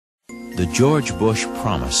The George Bush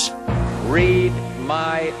promise. Read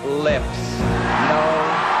my lips. No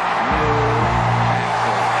new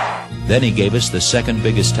taxes. Then he gave us the second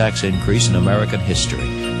biggest tax increase in American history.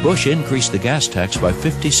 Bush increased the gas tax by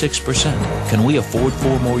 56%. Can we afford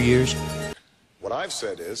 4 more years? What I've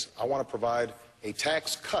said is I want to provide a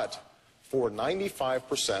tax cut for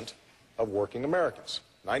 95% of working Americans.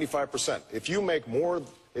 95%. If you make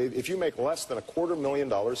less than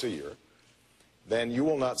 $250,000 a year, then you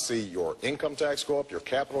will not see your income tax go up, your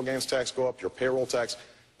capital gains tax go up, your payroll tax,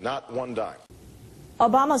 not one dime.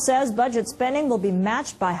 Obama says budget spending will be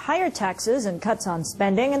matched by higher taxes and cuts on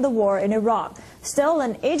spending in the war in Iraq. Still,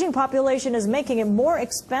 an aging population is making it more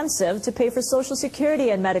expensive to pay for Social Security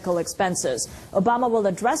and medical expenses. Obama will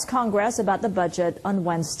address Congress about the budget on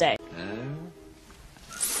Wednesday.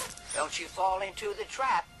 Don't you fall into the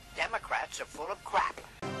trap. Democrats are full of crap.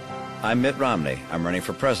 I'm Mitt Romney. I'm running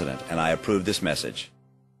for president, and I approve this message.